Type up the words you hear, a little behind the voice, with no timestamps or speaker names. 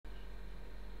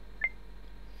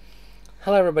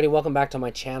Hello everybody, welcome back to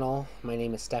my channel. My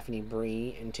name is Stephanie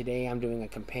Bree, and today I'm doing a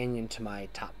companion to my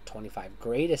top 25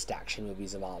 greatest action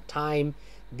movies of all time.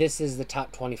 This is the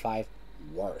top 25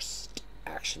 worst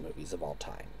action movies of all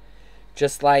time.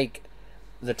 Just like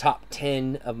the top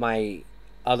 10 of my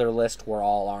other list were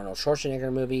all Arnold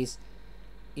Schwarzenegger movies,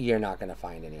 you're not going to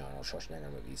find any Arnold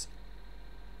Schwarzenegger movies.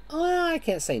 Well, I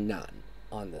can't say none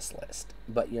on this list,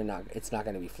 but it's not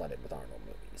going to be flooded with Arnold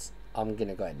movies. I'm going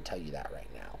to go ahead and tell you that right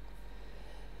now.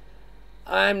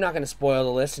 I'm not going to spoil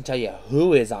the list and tell you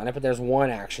who is on it, but there's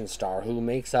one action star who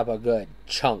makes up a good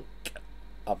chunk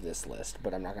of this list.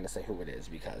 But I'm not going to say who it is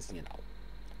because,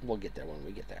 we'll get there when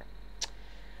we get there.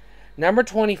 Number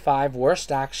 25,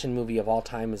 worst action movie of all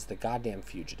time is The Goddamn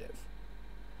Fugitive.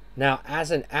 Now,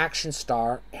 as an action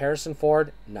star, Harrison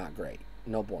Ford, not great.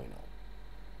 No bueno.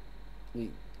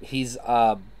 He's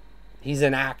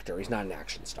an actor. He's not an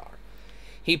action star.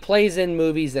 He plays in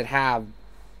movies that have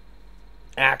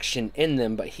action in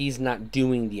them, but he's not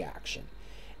doing the action.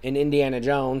 In Indiana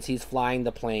Jones, he's flying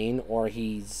the plane or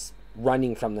he's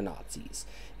running from the Nazis.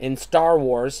 In Star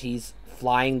Wars, he's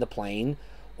flying the plane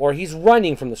or he's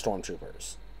running from the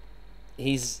stormtroopers.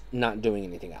 He's not doing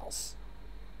anything else.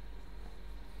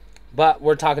 But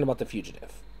we're talking about The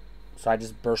Fugitive. So I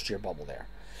just burst your bubble there.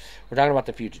 We're talking about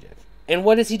The Fugitive. And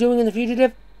what is he doing in The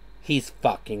Fugitive? He's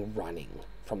fucking running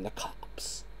from the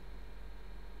cops.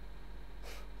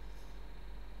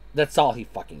 That's all he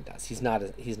fucking does. He's not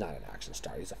an action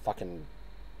star. He's a fucking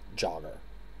jogger.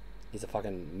 He's a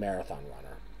fucking marathon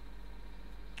runner.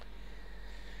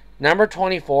 Number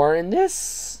 24, and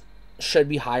this should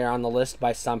be higher on the list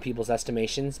by some people's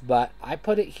estimations, but I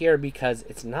put it here because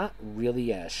it's not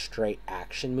really a straight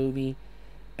action movie.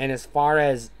 And as far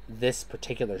as this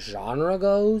particular genre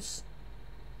goes,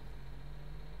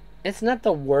 it's not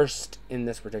the worst in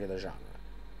this particular genre.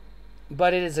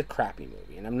 But it is a crappy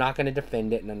movie, and I'm not going to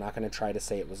defend it, and I'm not going to try to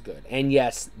say it was good. And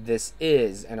yes, this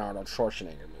is an Arnold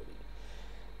Schwarzenegger movie.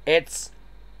 It's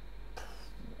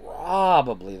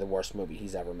probably the worst movie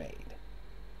he's ever made.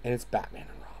 And it's Batman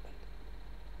and Robin.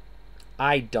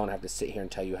 I don't have to sit here and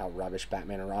tell you how rubbish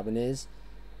Batman and Robin is.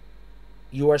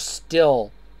 You are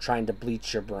still trying to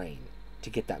bleach your brain to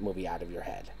get that movie out of your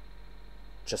head.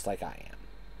 Just like I am.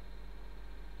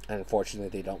 And unfortunately,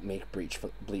 they don't make bleach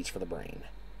for the brain.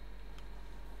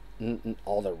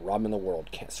 All the rum in the world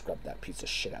can't scrub that piece of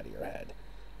shit out of your head.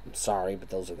 I'm sorry, but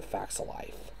those are the facts of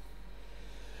life.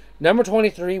 Number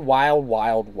 23, Wild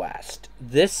Wild West.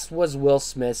 This was Will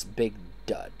Smith's big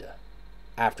dud.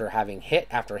 After having hit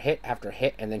after hit after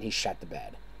hit, and then he shut the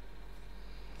bed.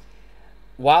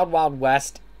 Wild Wild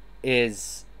West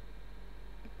is,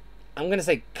 I'm going to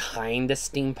say, kinda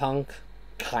steampunk.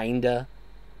 Kinda.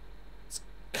 It's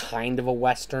kind of a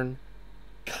Western.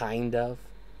 Kind of.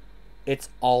 It's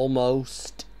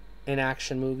almost an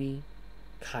action movie.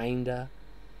 Kinda.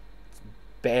 It's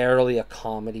barely a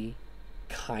comedy.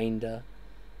 Kinda.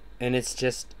 And it's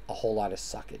just a whole lot of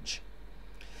suckage.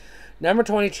 Number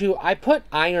 22, I put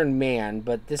Iron Man,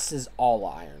 but this is all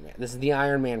Iron Man. This is the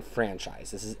Iron Man franchise.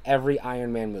 This is every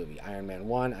Iron Man movie. Iron Man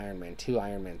 1, Iron Man 2,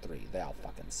 Iron Man 3. They all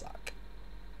fucking suck.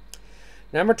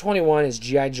 Number 21 is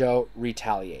G.I. Joe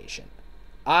Retaliation.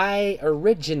 I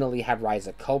originally had Rise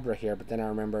of Cobra here, but then I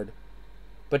remembered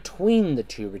between the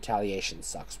two, Retaliation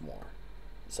sucks more.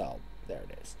 So, there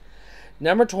it is.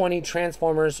 Number 20,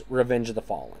 Transformers Revenge of the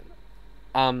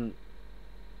Fallen.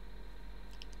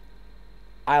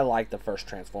 I like the first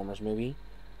Transformers movie.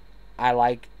 I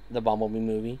like the Bumblebee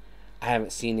movie. I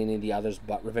haven't seen any of the others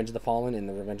but Revenge of the Fallen, and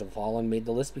the Revenge of the Fallen made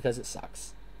the list because it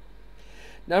sucks.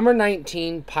 Number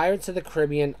 19, Pirates of the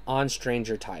Caribbean on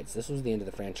Stranger Tides. This was the end of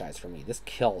the franchise for me. This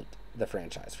killed the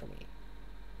franchise for me.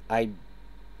 I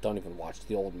don't even watch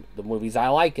the movies I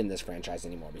like in this franchise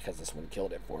anymore because this one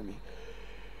killed it for me.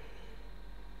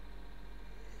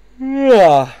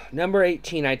 Yeah. Number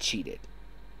 18, I cheated.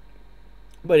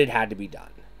 But it had to be done.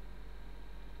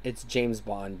 It's James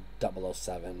Bond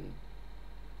 007.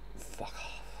 Fuck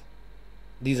off.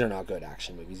 These are not good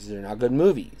action movies. These are not good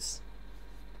movies.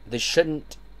 They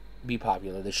shouldn't be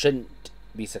popular. They shouldn't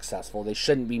be successful. They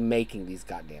shouldn't be making these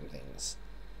goddamn things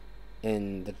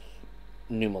in the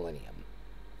new millennium.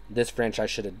 This franchise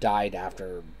should have died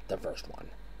after the first one.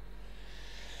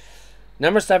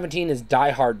 Number 17 is Die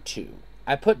Hard 2.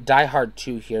 I put Die Hard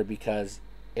 2 here because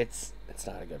it's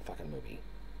not a good fucking movie.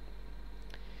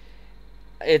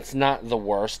 It's not the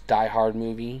worst Die Hard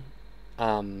movie.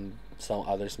 So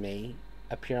others may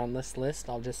appear on this list.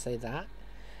 I'll just say that.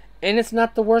 And it's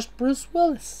not the worst Bruce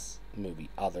Willis movie.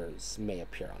 Others may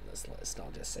appear on this list.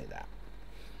 I'll just say that.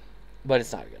 But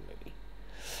it's not a good movie.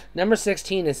 Number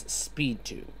 16 is Speed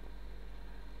 2.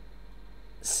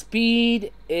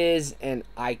 Speed is an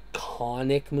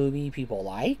iconic movie people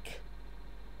like.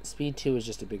 Speed 2 is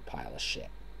just a big pile of shit.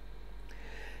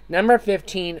 Number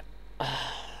 15.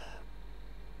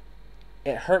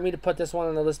 It hurt me to put this one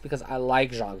on the list because I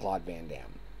like Jean-Claude Van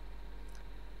Damme.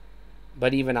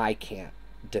 But even I can't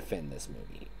defend this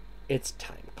movie. It's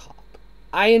Time Cop.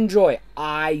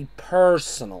 I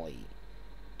personally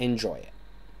enjoy it.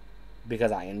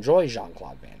 Because I enjoy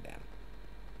Jean-Claude Van Damme.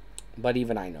 But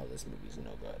even I know this movie's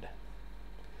no good.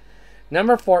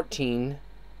 Number 14,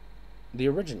 the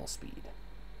original Speed.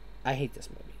 I hate this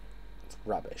movie. It's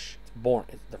rubbish. It's boring.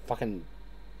 It's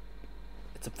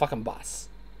a fucking bus.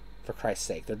 For Christ's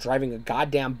sake. They're driving a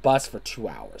goddamn bus for 2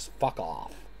 hours. Fuck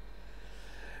off.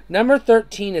 Number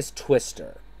 13 is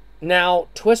Twister. Now,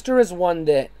 Twister is one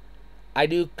that I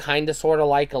do kind of sort of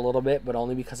like a little bit, but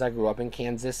only because I grew up in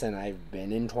Kansas and I've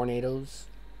been in tornadoes.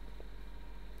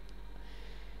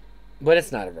 But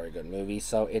it's not a very good movie,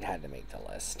 so it had to make the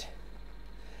list.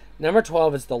 Number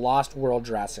 12 is The Lost World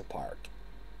Jurassic Park.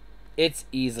 It's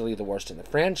easily the worst in the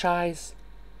franchise.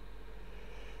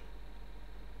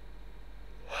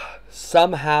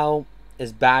 Somehow,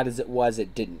 as bad as it was,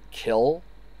 it didn't kill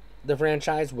the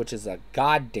franchise, which is a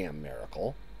goddamn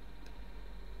miracle.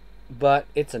 But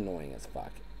it's annoying as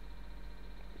fuck.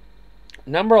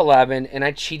 Number 11, and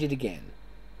I cheated again.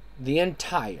 The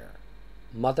entire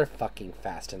motherfucking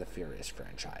Fast and the Furious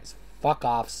franchise. Fuck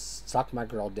off, suck my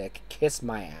girl dick, kiss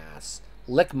my ass,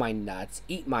 lick my nuts,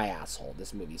 eat my asshole.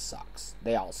 This movie sucks.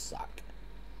 They all suck.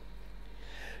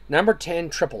 Number 10,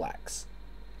 Triple X.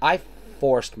 I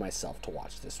forced myself to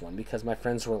watch this one because my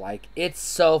friends were like, it's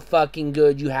so fucking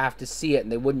good, you have to see it.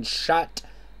 And they wouldn't shut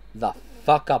the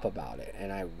fuck up about it.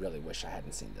 And I really wish I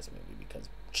hadn't seen this movie because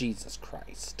Jesus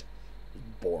Christ, it's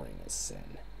boring as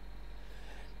sin.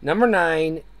 Number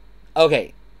 9.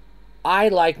 Okay, I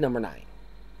like number 9.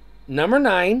 Number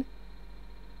 9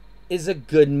 is a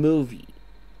good movie.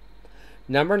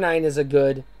 Number 9 is a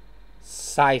good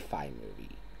sci-fi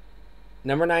movie.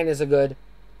 Number 9 is a good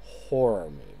horror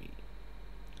movie.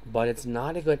 But it's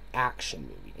not a good action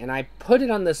movie. And I put it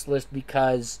on this list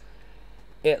because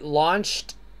it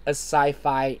launched a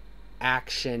sci-fi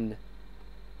action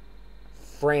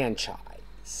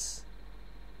franchise.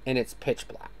 And it's Pitch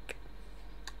Black.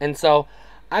 And so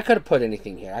I could have put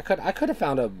anything here. I could have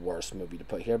found a worse movie to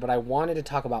put here, but I wanted to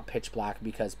talk about Pitch Black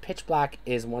because Pitch Black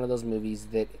is one of those movies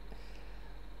that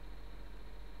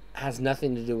has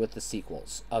nothing to do with the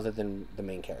sequels other than the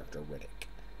main character, Riddick.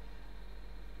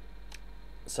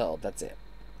 So that's it.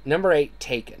 Number 8,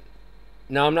 Taken.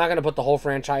 Now I'm not going to put the whole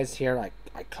franchise here.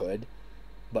 I could.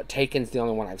 But Taken's the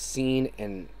only one I've seen,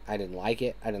 and I didn't like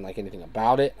it. I didn't like anything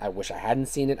about it. I wish I hadn't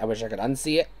seen it. I wish I could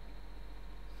unsee it.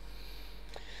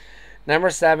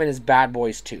 Number 7 is Bad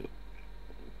Boys 2.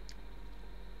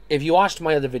 If you watched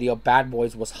my other video, Bad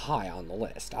Boys was high on the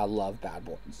list. I love Bad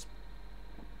Boys.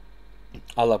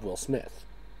 I love Will Smith.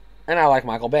 And I like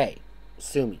Michael Bay.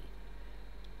 Sue me.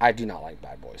 I do not like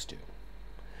Bad Boys 2.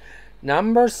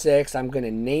 Number 6, I'm going to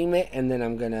name it, and then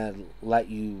I'm going to let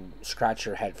you scratch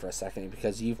your head for a second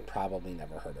because you've probably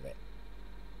never heard of it.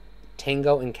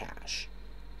 Tango and Cash.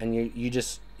 And you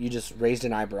just raised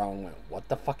an eyebrow and went, what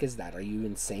the fuck is that? Are you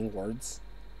insane words?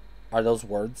 Are those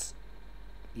words?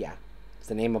 Yeah. It's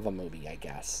the name of a movie, I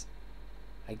guess.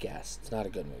 It's not a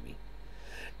good movie.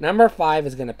 Number 5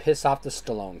 is going to piss off the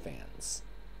Stallone fans.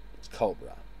 It's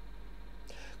Cobra.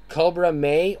 Cobra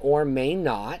may or may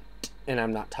not, and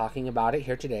I'm not talking about it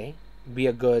here today, be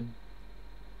a good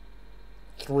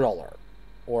thriller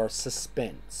or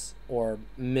suspense or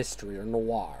mystery or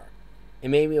noir. It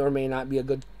may or may not be a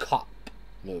good cop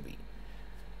movie.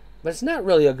 But it's not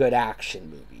really a good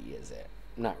action movie, is it?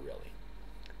 Not really.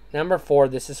 Number 4,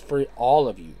 this is for all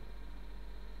of you.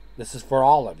 This is for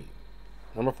all of you.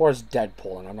 Number 4 is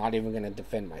Deadpool, and I'm not even going to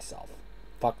defend myself.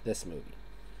 Fuck this movie.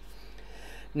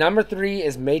 Number 3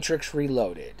 is Matrix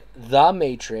Reloaded. The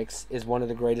Matrix is one of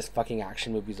the greatest fucking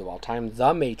action movies of all time.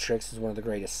 The Matrix is one of the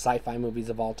greatest sci-fi movies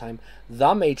of all time.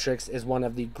 The Matrix is one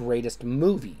of the greatest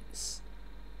movies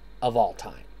of all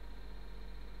time.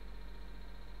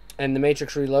 And The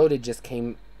Matrix Reloaded just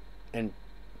came and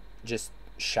just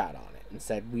shat on it and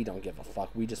said, we don't give a fuck.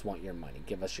 We just want your money.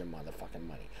 Give us your motherfucking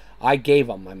money. I gave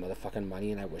them my motherfucking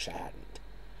money, and I wish I hadn't.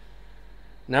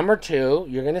 Number 2,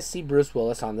 you're going to see Bruce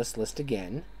Willis on this list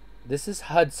again. This is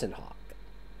Hudson Hawk.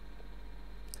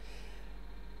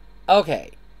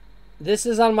 Okay, this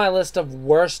is on my list of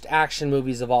worst action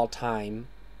movies of all time,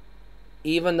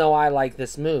 even though I like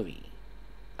this movie.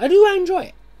 I enjoy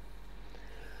it.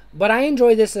 But I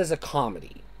enjoy this as a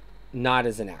comedy, not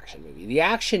as an action movie. The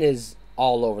action is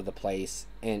all over the place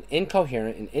and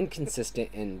incoherent and inconsistent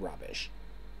and rubbish.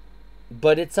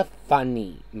 but it's a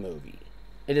funny movie.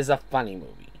 It is a funny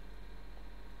movie.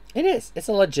 It is. It's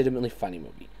a legitimately funny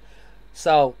movie.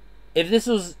 So, if this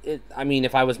was,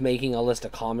 if I was making a list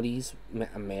of comedies,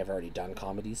 I may have already done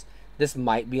comedies. This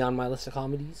might be on my list of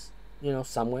comedies,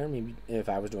 somewhere. Maybe if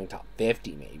I was doing top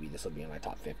 50, maybe this would be in my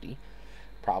top 50.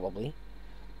 Probably.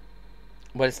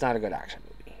 But it's not a good action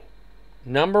movie.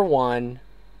 Number 1,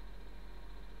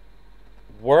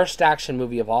 worst action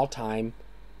movie of all time.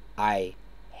 I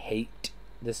hate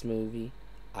this movie.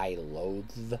 I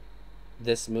loathe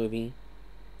this movie.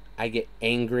 I get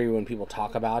angry when people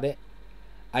talk about it.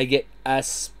 I get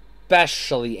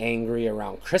especially angry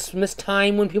around Christmas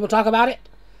time when people talk about it.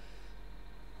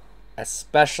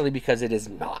 Especially because it is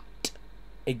not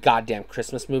a goddamn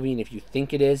Christmas movie. And if you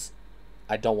think it is,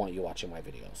 I don't want you watching my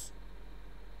videos.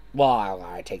 Well,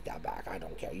 I take that back. I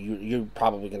don't care. You're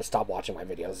probably going to stop watching my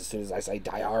videos as soon as I say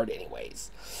Die Hard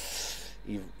anyways.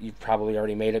 You've probably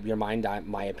already made up your mind.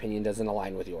 My opinion doesn't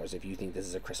align with yours if you think this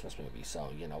is a Christmas movie. So,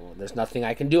 there's nothing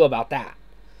I can do about that.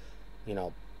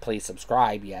 Please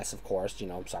subscribe. Yes, of course.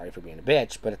 I'm sorry for being a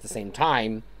bitch. But at the same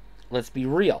time, let's be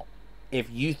real. If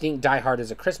you think Die Hard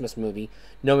is a Christmas movie,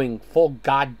 knowing full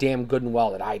goddamn good and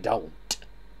well that I don't,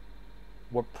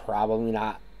 we're probably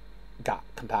not got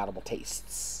compatible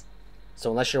tastes. So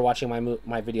unless you're watching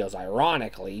my videos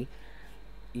ironically,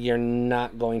 you're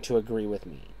not going to agree with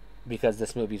me. Because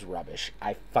this movie's rubbish.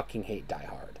 I fucking hate Die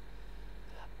Hard.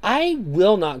 I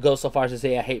will not go so far as to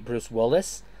say I hate Bruce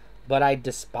Willis, but I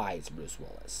despise Bruce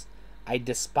Willis. I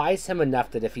despise him enough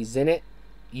that if he's in it,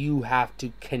 you have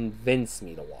to convince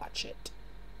me to watch it.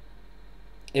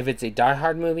 If it's a Die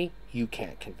Hard movie, you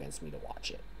can't convince me to watch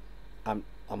it. I'm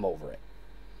over it.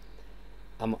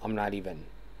 I'm not even.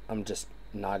 I'm just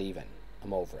not even.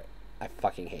 I'm over it. I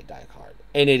fucking hate Die Hard.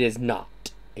 And it is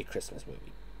not a Christmas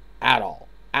movie. At all.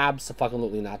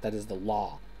 Absolutely not. That is the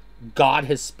law. God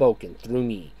has spoken through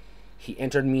me. He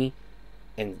entered me,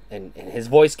 and his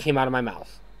voice came out of my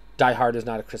mouth. Die Hard is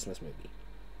not a Christmas movie.